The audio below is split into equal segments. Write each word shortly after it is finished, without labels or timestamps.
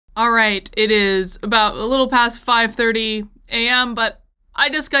All right, it is about a little past 5:30 a.m., but I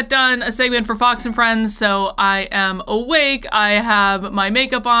just got done a segment for Fox and Friends, so I am awake. I have my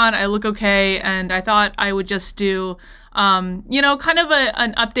makeup on, I look okay, and I thought I would just do, kind of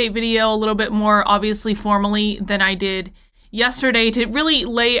an update video, a little bit more obviously formally than I did yesterday to really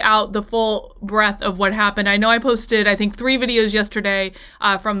lay out the full breadth of what happened. I know I posted, I think, 3 videos yesterday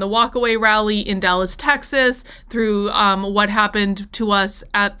from the walkaway rally in Dallas, Texas, through what happened to us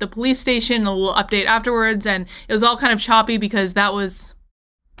at the police station, a little update afterwards, and it was all kind of choppy because that was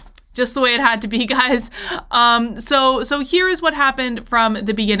just the way it had to be, guys. So here is what happened from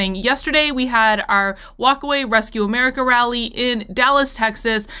the beginning. Yesterday, we had our Walkaway Rescue America rally in Dallas,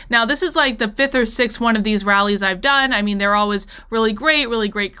 Texas. Now, this is like the 5th or 6th one of these rallies I've done. I mean, they're always really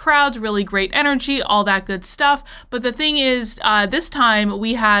great crowds, really great energy, all that good stuff. But the thing is, this time,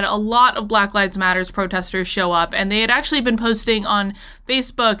 we had a lot of Black Lives Matter protesters show up, and they had actually been posting on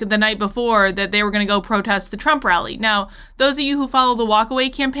Facebook the night before that they were going to go protest the Trump rally. Now, those of you who follow the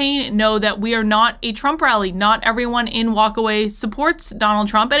Walkaway campaign know that we are not a Trump rally. Not everyone in Walkaway supports Donald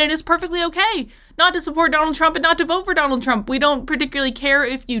Trump, and it is perfectly okay not to support Donald Trump and not to vote for Donald Trump. We don't particularly care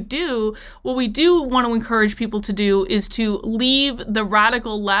if you do. What we do want to encourage people to do is to leave the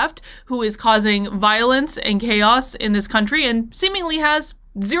radical left, who is causing violence and chaos in this country and seemingly has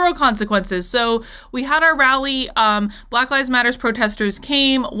zero consequences. So we had our rally. Black Lives Matter protesters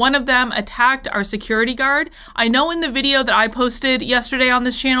came. One of them attacked our security guard. I know in the video that I posted yesterday on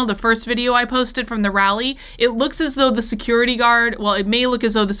this channel, the first video I posted from the rally, it looks as though the security guard, well, it may look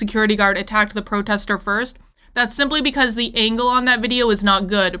as though the security guard attacked the protester first. That's simply because the angle on that video is not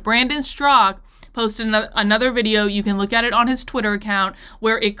good. Brandon Straka posted another video, you can look at it on his Twitter account,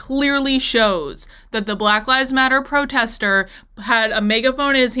 where it clearly shows that the Black Lives Matter protester had a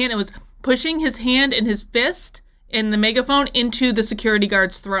megaphone in his hand and was pushing his hand and his fist in the megaphone into the security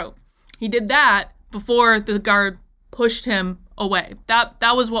guard's throat. He did that before the guard pushed him away. That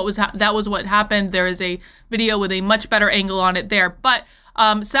was what happened. There is a video with a much better angle on it there, but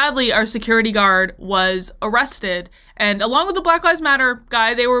sadly, our security guard was arrested, and along with the Black Lives Matter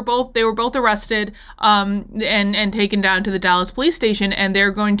guy, they were both arrested and taken down to the Dallas police station, and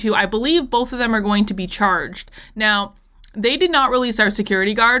they're going to, I believe, both of them are going to be charged. Now, they did not release our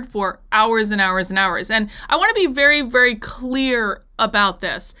security guard for hours and hours and hours, and I want to be very, very clear about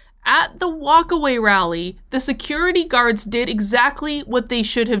this. At the Walkaway rally, the security guards did exactly what they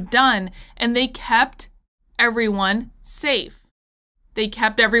should have done, and they kept everyone safe. They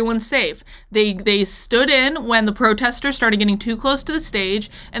kept everyone safe. They stood in when the protesters started getting too close to the stage,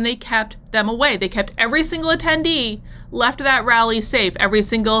 and they kept them away. They kept every single attendee left that rally safe. Every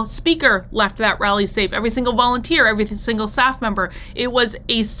single speaker left that rally safe. Every single volunteer, every single staff member. It was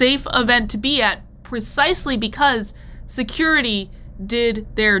a safe event to be at precisely because security did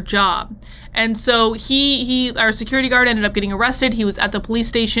their job. And so our security guard ended up getting arrested. He was at the police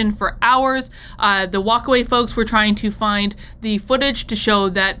station for hours. The Walkaway folks were trying to find the footage to show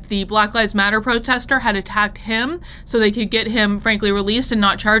that the Black Lives Matter protester had attacked him so they could get him, frankly, released and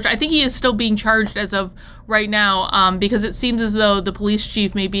not charged. I think he is still being charged as of right now because it seems as though the police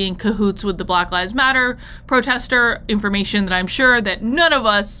chief may be in cahoots with the Black Lives Matter protester, information that I'm sure that none of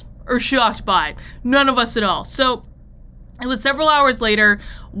us are shocked by. None of us at all. So it was several hours later.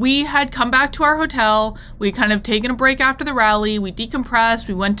 We had come back to our hotel. We kind of taken a break after the rally. We decompressed.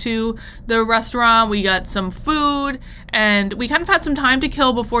 We went to the restaurant. We got some food, and we kind of had some time to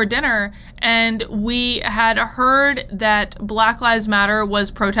kill before dinner. And we had heard that Black Lives Matter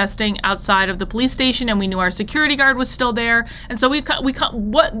was protesting outside of the police station, and we knew our security guard was still there. And so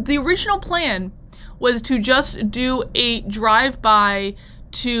what the original plan was to just do a drive-by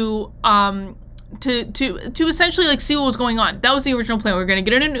to essentially like see what was going on. That was the original plan. We were going to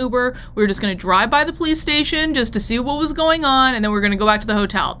get in an Uber. We were just going to drive by the police station just to see what was going on, and then we were going to go back to the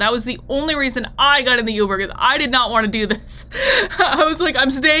hotel. That was the only reason I got in the Uber, because I did not want to do this. I was like,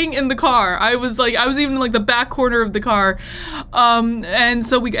 I'm staying in the car. I was even in like the back corner of the car. And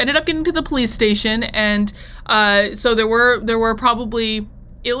so we ended up getting to the police station, and so there were probably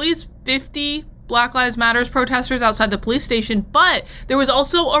at least 50 Black Lives Matter protesters outside the police station, but there was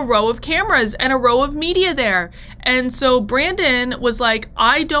also a row of cameras and a row of media there. And so Brandon was like,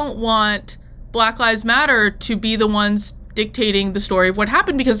 I don't want Black Lives Matter to be the ones dictating the story of what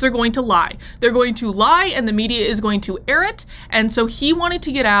happened, because they're going to lie. They're going to lie, and the media is going to air it. And so he wanted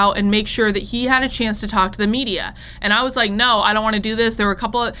to get out and make sure that he had a chance to talk to the media. And I was like, no, I don't want to do this. There were a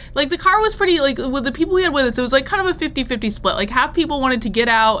couple of, like, the car was pretty, like, with the people we had with us, it was like kind of a 50-50 split. Like, half people wanted to get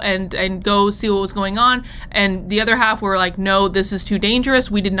out and go see what was going on, and the other half were like, no, this is too dangerous.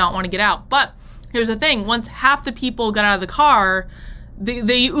 We did not want to get out. But here's the thing, once half the people got out of the car,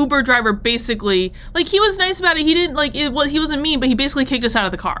 the Uber driver basically, like, he was nice about it. He didn't, like, he wasn't mean, but he basically kicked us out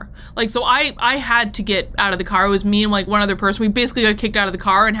of the car. Like, so I had to get out of the car. It was me and, like, one other person. We basically got kicked out of the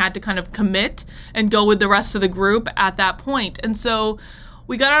car and had to kind of commit and go with the rest of the group at that point. And so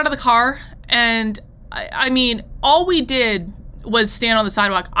we got out of the car, and I mean, all we did was stand on the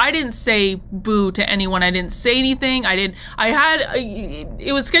sidewalk. I didn't say boo to anyone. I didn't say anything.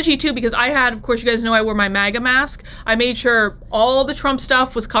 It was sketchy too, because I had, of course, you guys know I wore my MAGA mask. I made sure all the Trump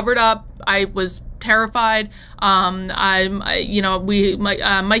stuff was covered up. I was terrified. Mikey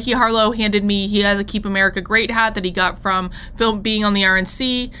Harlow handed me, he has a Keep America Great hat that he got from being on the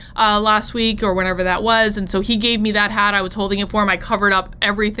RNC last week or whenever that was. And so he gave me that hat. I was holding it for him. I covered up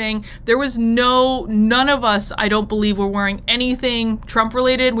everything. There was none of us, I don't believe, were wearing anything Trump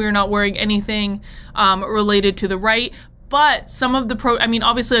related. We were not wearing anything related to the right. But some of the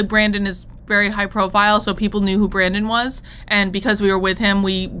obviously, like, Brandon is very high profile, so people knew who Brandon was, and because we were with him,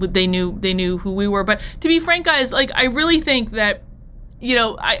 they knew who we were. But to be frank, guys, like, I really think that, you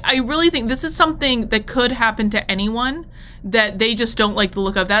know, I really think this is something that could happen to anyone that they just don't like the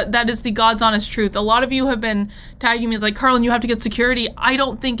look of. That is the God's honest truth. A lot of you have been tagging me as like, Carlin, you have to get security. I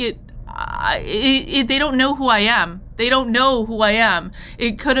don't think they don't know who I am. They don't know who I am.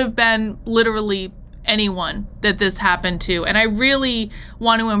 It could have been literally anyone that this happened to, and I really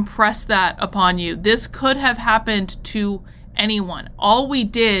want to impress that upon you. This could have happened to anyone. All we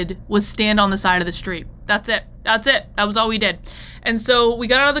did was stand on the side of the street. That's it. That was all we did. And so we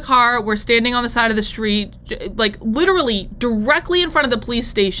got out of the car, we're standing on the side of the street, like literally directly in front of the police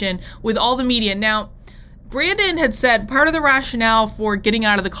station with all the media. Now, Brandon had said part of the rationale for getting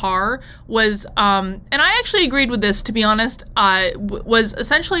out of the car was, and I actually agreed with this, to be honest, was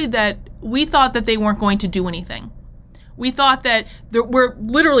essentially that we thought that they weren't going to do anything. We thought that we're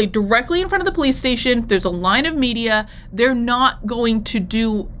literally directly in front of the police station. There's a line of media. They're not going to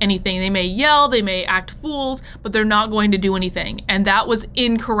do anything. They may yell, they may act fools, but they're not going to do anything. And that was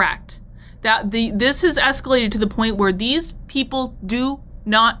incorrect. This has escalated to the point where these people do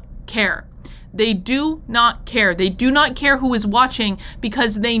not care. They do not care. They do not care who is watching,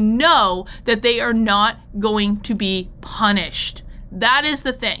 because they know that they are not going to be punished. That is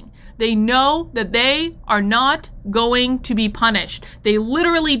the thing. They know that they are not going to be punished. They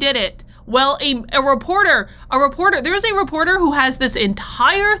literally did it. Well, a reporter, there's a reporter who has this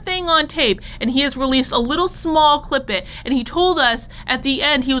entire thing on tape, and he has released a little small clip and he told us at the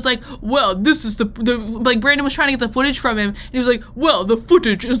end, he was like, well, this is like, Brandon was trying to get the footage from him, and he was like, well, the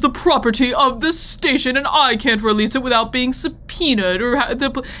footage is the property of this station, and I can't release it without being subpoenaed,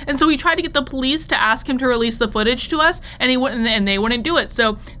 and so he tried to get the police to ask him to release the footage to us, and they wouldn't do it.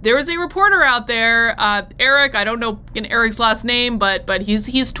 So there is a reporter out there, Eric, I don't know Eric's last name, but he's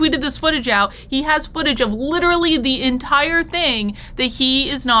tweeted this footage out. He has footage of literally the entire thing that he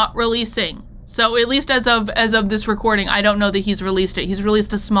is not releasing. So at least as of this recording, I don't know that he's released it. He's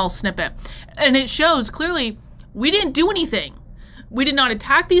released a small snippet. And it shows clearly we didn't do anything. We did not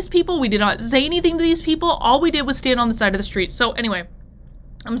attack these people. We did not say anything to these people. All we did was stand on the side of the street. So anyway,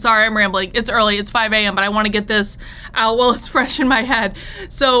 I'm sorry, I'm rambling. It's early, it's 5 a.m., but I want to get this out while it's fresh in my head.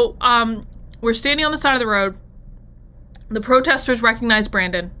 So we're standing on the side of the road. The protesters recognize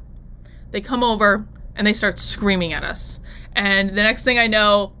Brandon. They come over and they start screaming at us. And the next thing I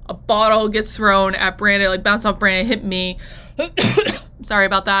know, a bottle gets thrown at Brandon, like bounce off Brandon, hit me. Sorry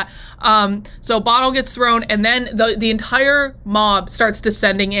about that. So a bottle gets thrown, and then the entire mob starts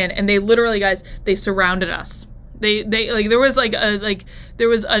descending in, and they literally, guys, they surrounded us. They like, there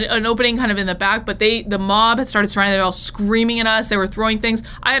was an opening kind of in the back, but the mob had started surrounding. They were all screaming at us. They were throwing things.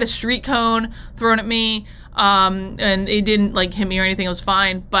 I had a street cone thrown at me. And it didn't like hit me or anything, it was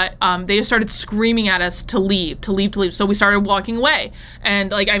fine, but they just started screaming at us to leave. So we started walking away,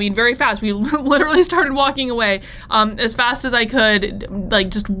 and like, I mean, very fast. We literally started walking away as fast as I could, like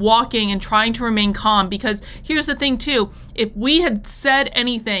just walking and trying to remain calm, because here's the thing too, if we had said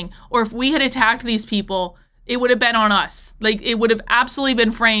anything or if we had attacked these people, it would have been on us. Like, it would have absolutely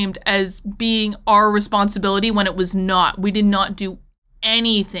been framed as being our responsibility when it was not. We did not do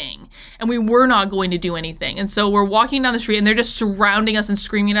anything, and we were not going to do anything. And so we're walking down the street and they're just surrounding us and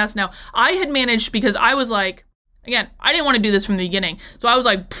screaming at us. Now, I had managed, because I was like, again, I didn't want to do this from the beginning, so I was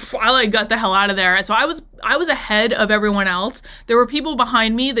like, I like got the hell out of there. So I was ahead of everyone else. There were people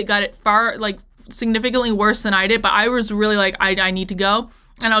behind me that got it far, like, significantly worse than I did, but I was really like, I need to go.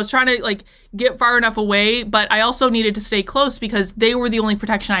 And I was trying to like get far enough away, but I also needed to stay close because they were the only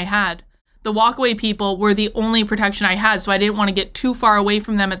protection I had. The walkaway people were the only protection I had, so I didn't want to get too far away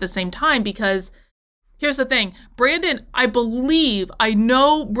from them at the same time, because here's the thing. Brandon, I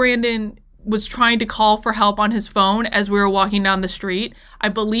know Brandon was trying to call for help on his phone as we were walking down the street. I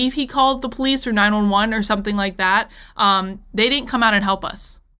believe he called the police or 911 or something like that. They didn't come out and help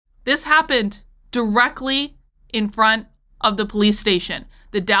us. This happened directly in front of the police station.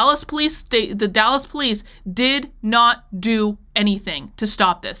 The Dallas police did not do anything to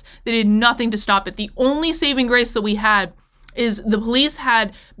stop this. They did nothing to stop it. The only saving grace that we had is the police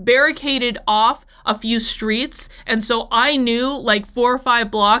had barricaded off a few streets, and so I knew like 4 or 5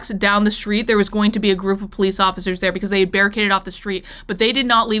 blocks down the street there was going to be a group of police officers there because they had barricaded off the street, but they did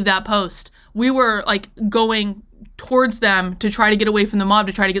not leave that post. We were like going towards them to try to get away from the mob,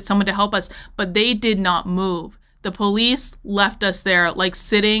 to try to get someone to help us, but they did not move. The police left us there like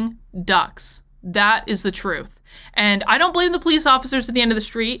sitting ducks. That is the truth. And I don't blame the police officers at the end of the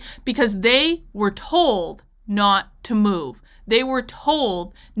street because they were told not to move. They were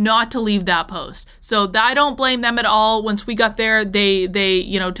told not to leave that post. So I don't blame them at all. Once we got there, they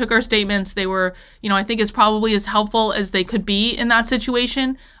took our statements. They were, I think it's probably as helpful as they could be in that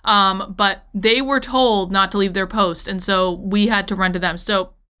situation. But they were told not to leave their post. And so we had to run to them.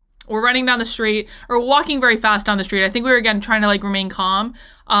 So we're running down the street, or walking very fast down the street. I think we were, again, trying to like remain calm.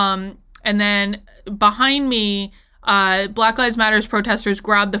 And then behind me, Black Lives Matter protesters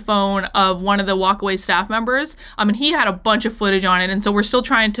grabbed the phone of one of the walkaway staff members. And he had a bunch of footage on it. And so we're still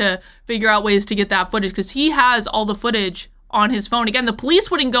trying to figure out ways to get that footage because he has all the footage on his phone. Again, the police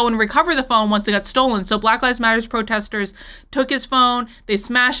wouldn't go and recover the phone once it got stolen. So Black Lives Matter protesters took his phone. They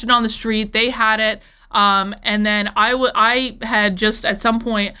smashed it on the street. They had it. And then I had just at some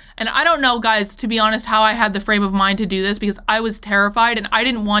point, and I don't know, guys, to be honest, how I had the frame of mind to do this because I was terrified and I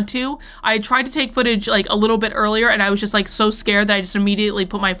didn't want to. I tried to take footage like a little bit earlier and I was just like so scared that I just immediately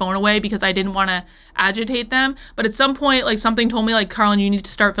put my phone away because I didn't want to agitate them. But at some point, like something told me like, Carlin, you need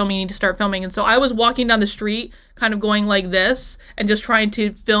to start filming, you need to start filming. And so I was walking down the street kind of going like this and just trying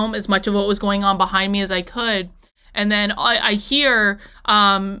to film as much of what was going on behind me as I could. And then I hear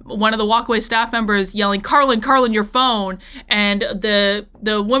one of the walkaway staff members yelling, Carlin, your phone. And the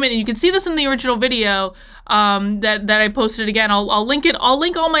woman, and you can see this in the original video that I posted again. I'll link it. I'll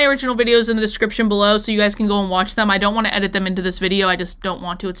link all my original videos in the description below so you guys can go and watch them. I don't want to edit them into this video. I just don't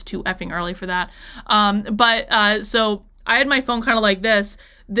want to. It's too effing early for that. So I had my phone kind of like this.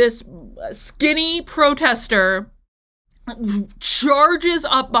 This skinny protester charges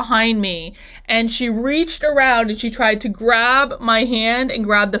up behind me and she reached around and she tried to grab my hand and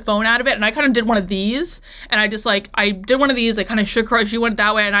grab the phone out of it, and I kind of did one of these, and I did one of these, I kind of shook her, she went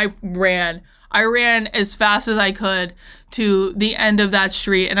that way, and I ran as fast as I could to the end of that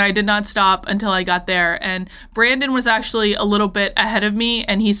street, and I did not stop until I got there. And Brandon was actually a little bit ahead of me,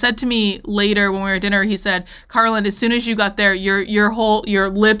 and he said to me later when we were at dinner, he said, Carlin, as soon as you got there, your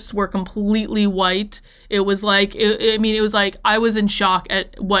lips were completely white. It was like, it was like I was in shock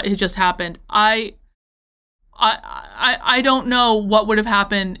at what had just happened. I don't know what would have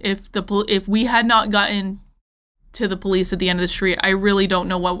happened if we had not gotten to the police at the end of the street. I really don't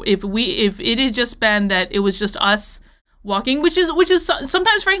know what, if it had just been that it was just us walking, which is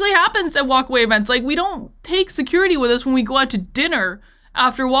sometimes frankly happens at walkaway events. Like, we don't take security with us when we go out to dinner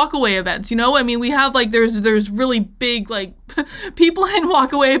after walkaway events, I mean, we have like, there's really big like people in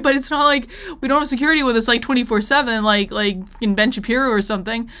walkaway, but it's not like we don't have security with us like 24/7, like in Ben Shapiro or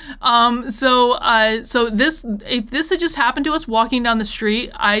something. So if this had just happened to us walking down the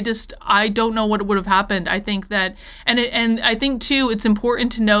street, I don't know what would have happened. I think that, and I think too, it's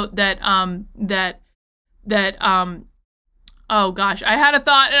important to note that oh gosh, I had a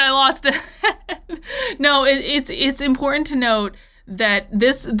thought and I lost it. No, it's important to note that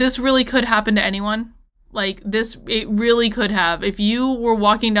this really could happen to anyone. Like this, it really could have. If you were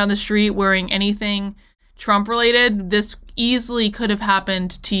walking down the street wearing anything Trump related, this easily could have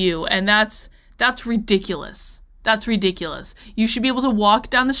happened to you. And that's ridiculous. That's ridiculous. You should be able to walk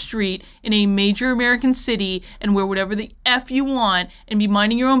down the street in a major American city and wear whatever the F you want and be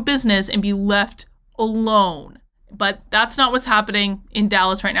minding your own business and be left alone. But that's not what's happening in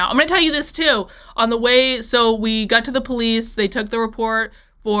Dallas right now. I'm going to tell you this too. On the way, so we got to the police. They took the report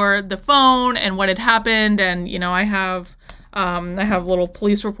for the phone and what had happened. And, I have a little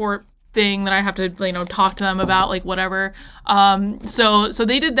police report thing that I have to, talk to them about, like whatever. So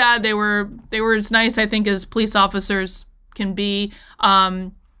they did that. They were as nice, I think, as police officers can be.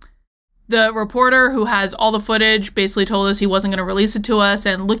 The reporter who has all the footage basically told us he wasn't going to release it to us,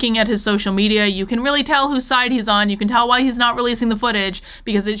 and looking at his social media, you can really tell whose side he's on. You can tell why he's not releasing the footage,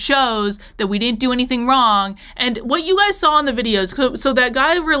 because it shows that we didn't do anything wrong. And what you guys saw in the videos, so that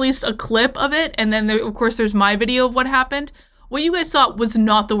guy released a clip of it, and then of course there's my video of what happened. What you guys saw was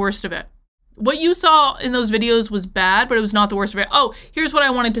not the worst of it. what you saw in those videos was bad, but it was not the worst of it. Oh, here's what I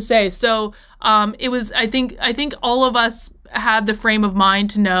wanted to say. So it was, I think all of us had the frame of mind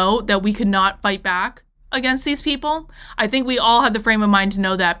to know that we could not fight back against these people. I think we all had the frame of mind to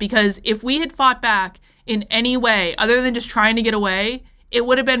know that, because if we had fought back in any way other than just trying to get away, it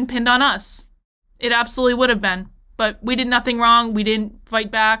would have been pinned on us. It absolutely would have been. But we did nothing wrong. We didn't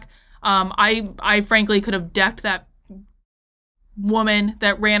fight back. I frankly could have decked that woman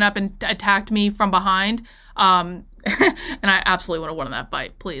that ran up and attacked me from behind. And I absolutely would have won that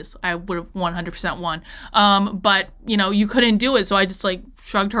fight. Please, I would have 100% won. But you know, you couldn't do it, so I just like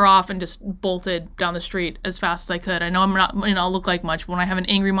shrugged her off and just bolted down the street as fast as I could. I know I'm not, you know, look like much, but when I have an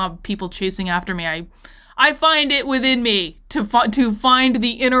angry mob of people chasing after me, I find it within me to find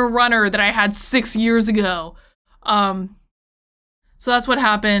the inner runner that I had 6 years ago. So that's what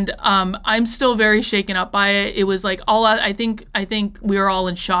happened. I'm still very shaken up by it. It was like I think we were all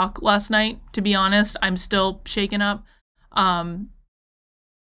in shock last night, to be honest. I'm still shaken up.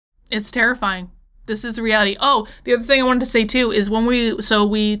 It's terrifying. This is the reality. Oh, the other thing I wanted to say too is when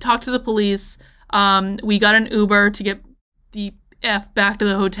we talked to the police, we got an Uber to get the F back to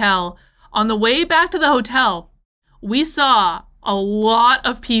the hotel. On the way back to the hotel, we saw a lot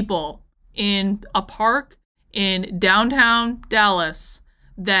of people in a park in downtown Dallas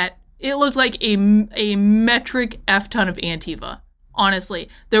that it looked like a metric F ton of Antifa. Honestly,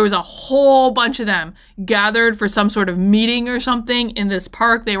 there was a whole bunch of them gathered for some sort of meeting or something in this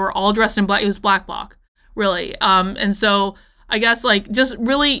park. They were all dressed in black. It was Black Bloc, really. And so I guess like just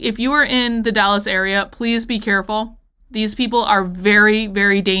really, if you are in the Dallas area, please be careful. These people are very,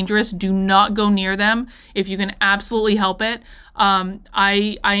 very dangerous. Do not go near them if you can absolutely help it.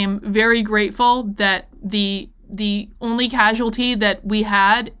 I am very grateful that the only casualty that we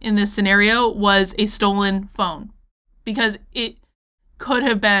had in this scenario was a stolen phone, because it could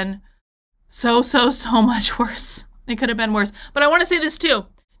have been so much worse. It could have been worse. But I want to say this too.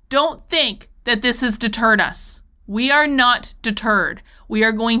 Don't think that this has deterred us. We are not deterred. We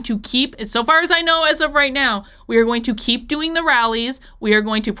are going to keep, so far as I know as of right now, we are going to keep doing the rallies. We are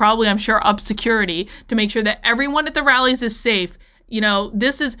going to probably, I'm sure, up security to make sure that everyone at the rallies is safe. You know,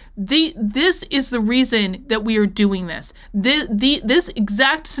 this is the reason that we are doing this. This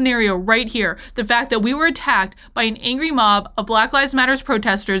exact scenario right here, the fact that we were attacked by an angry mob of Black Lives Matter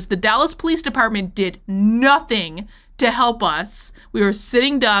protesters, the Dallas Police Department did nothing to help us. We were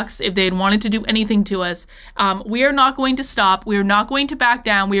sitting ducks if they had wanted to do anything to us. We are not going to stop. We are not going to back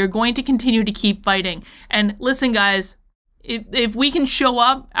down. We are going to continue to keep fighting. And listen, guys, if we can show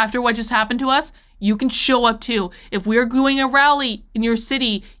up after what just happened to us, you can show up too. If we're doing a rally in your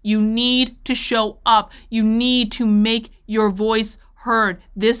city, you need to show up. You need to make your voice heard.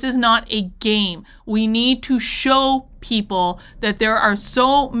 This is not a game. We need to show people that there are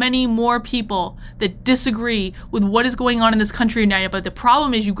so many more people that disagree with what is going on in this country tonight. But the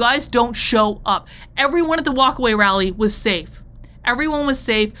problem is you guys don't show up. Everyone at the walkaway rally was safe. Everyone was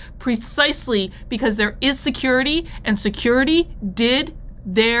safe precisely because there is security, and security did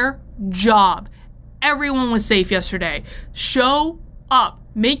their job. Everyone was safe yesterday. Show up.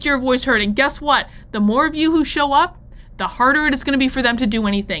 Make your voice heard. And guess what? The more of you who show up, the harder it is going to be for them to do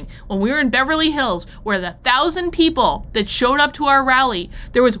anything. When we were in Beverly Hills, where the 1,000 people that showed up to our rally,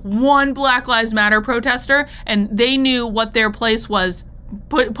 there was one Black Lives Matter protester, and they knew what their place was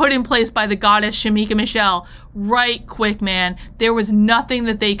put in place by the goddess Shamika Michelle right quick, man. There was nothing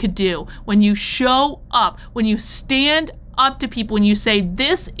that they could do. When you show up, when you stand up to people, when you say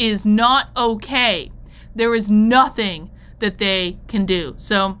this is not okay, there is nothing that they can do.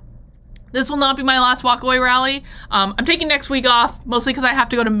 So this will not be my last walkaway rally. I'm taking next week off, mostly because I have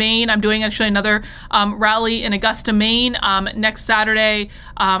to go to Maine. I'm doing actually another rally in Augusta, Maine, next Saturday.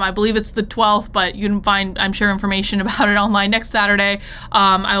 I believe it's the 12th, but you can find, I'm sure, information about it online. Next Saturday,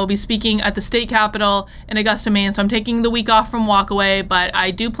 I will be speaking at the state capitol in Augusta, Maine. So I'm taking the week off from walkaway, but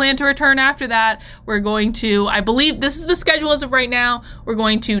I do plan to return after that. We're going to, I believe this is the schedule as of right now. We're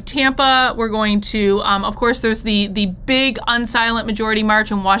going to Tampa. We're going to, of course, there's the big Unsilent Majority March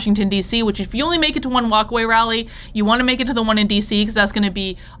in Washington, D.C., which if you only make it to one walkaway rally, you want to make it to the one in DC, because that's going to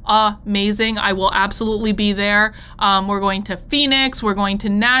be amazing. I will absolutely be there. We're going to Phoenix. We're going to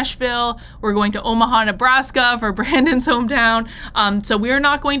Nashville. We're going to Omaha, Nebraska for Brandon's hometown. So we are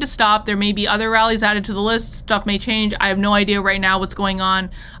not going to stop. There may be other rallies added to the list. Stuff may change. I have no idea right now what's going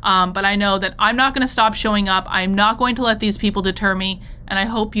on. But I know that I'm not going to stop showing up. I'm not going to let these people deter me. And I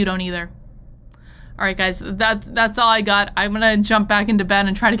hope you don't either. All right, guys, that's all I got. I'm going to jump back into bed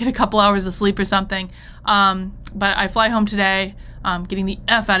and try to get a couple hours of sleep or something. But I fly home today, getting the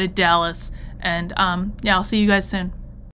F out of Dallas. And yeah, I'll see you guys soon.